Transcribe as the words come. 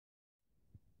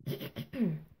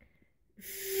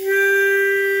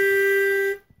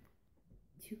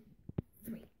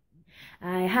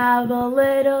have a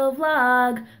little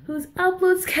vlog whose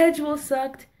upload schedule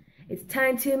sucked. It's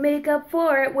time to make up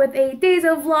for it with 8 days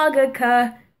of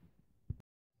Vlogukkah.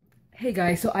 Hey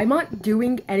guys, so I'm not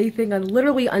doing anything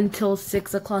literally until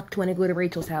 6 o'clock when I go to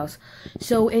Rachel's house.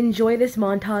 So enjoy this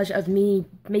montage of me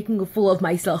making a fool of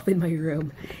myself in my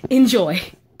room. Enjoy!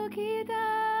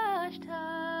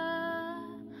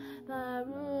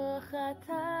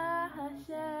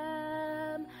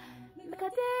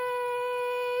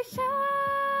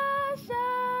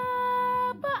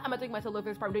 I'm not doing my solo for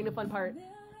this part, I'm doing the fun part.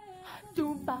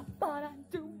 Doomba bada,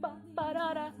 doomba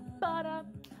bada bada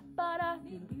bada.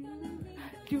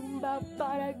 Doomba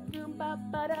bada, doomba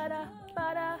bada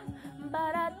bada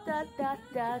bada da da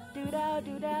da do da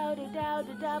do da do da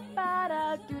do da bada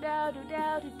do da do da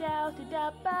do da do da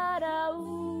bada.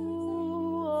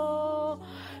 Ooh,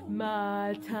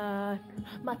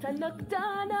 matan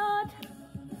nagdanot.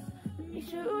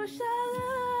 מישהו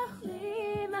שלח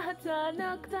לי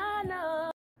מתנה קטנה.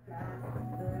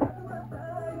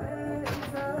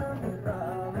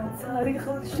 צריך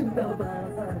עוד שום דבר.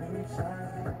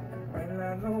 אין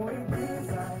לנו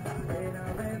ויזה, אין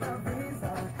הרבה ויזה,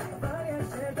 אבל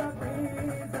יש את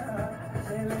הוויזה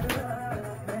של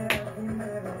אלוהים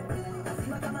מהכנרת. אז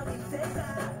אם אתה מרגיש שלה,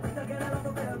 תתרגל על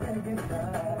אותו ברגלך.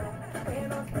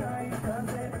 אין עוד קיץ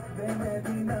כזה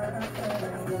במדינה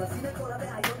אחרת. נשים את כל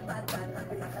הבעיות בצד,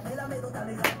 ולכן נלמד אותם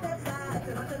אחד אחד.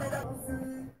 זה מה שנדע.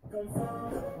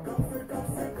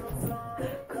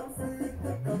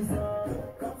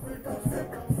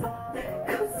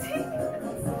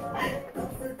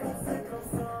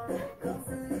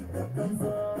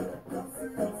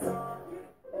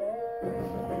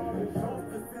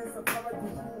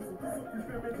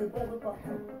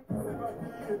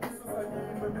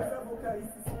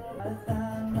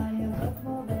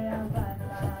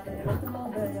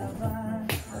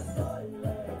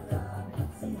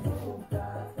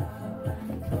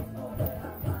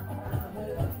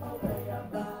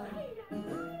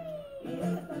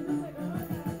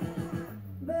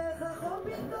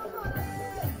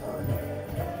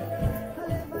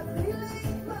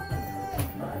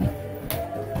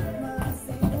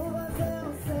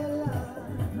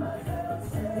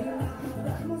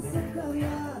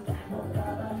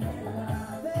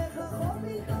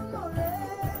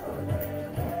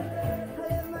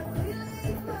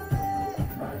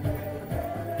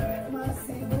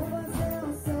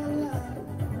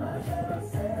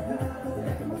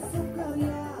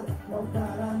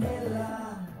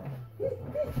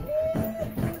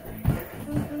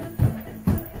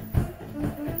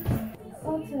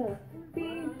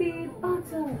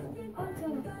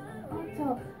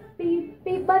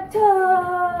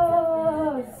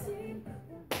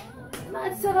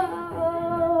 Matos!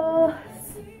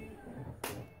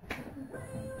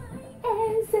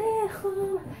 איזה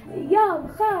חום, יום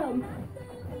חם,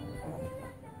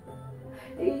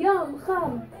 יום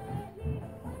חם.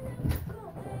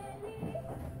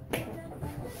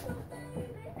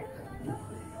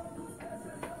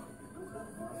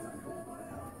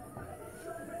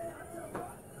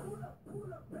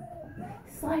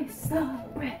 Slice the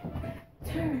bread.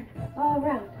 Turn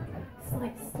around,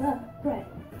 slice the bread.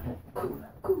 Cool.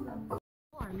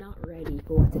 I'm not ready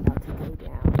for what's about to go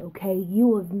down, okay? You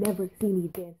have never seen me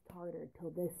dance harder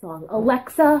till this song.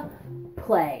 Alexa,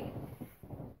 play.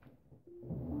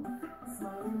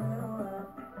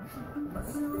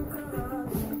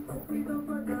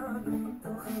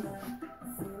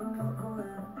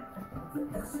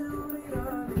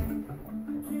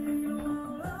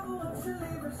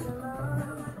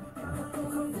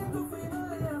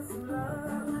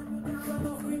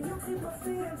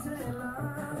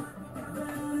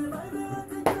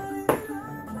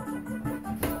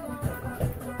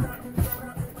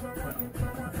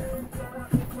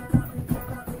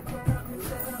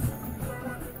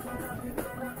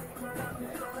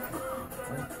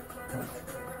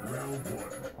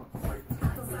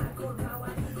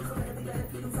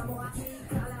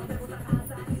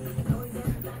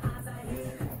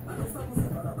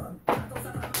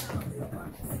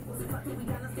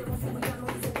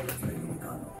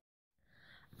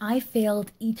 I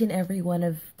failed each and every one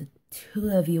of the 2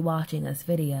 of you watching this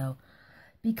video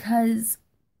because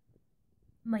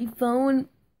my phone,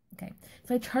 okay,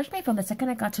 so I charged my phone the second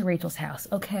I got to Rachel's house,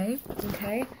 okay,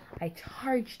 I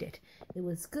charged it, it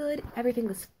was good, everything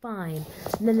was fine,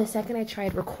 and then the second I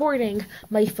tried recording,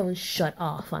 my phone shut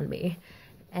off on me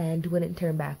and wouldn't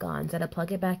turn back on, so I had to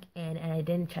plug it back in, and I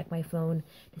didn't check my phone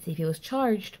to see if it was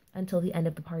charged until the end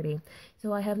of the party.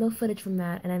 So I have no footage from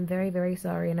that, and I'm very, very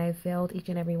sorry, and I failed each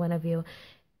and every one of you.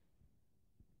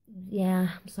 Yeah,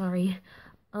 I'm sorry.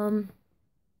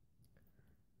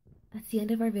 that's the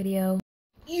end of our video.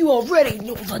 You already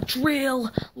know the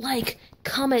drill. Like,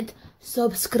 comment,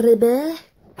 subscribe,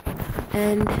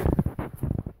 and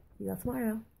see you all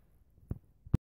tomorrow.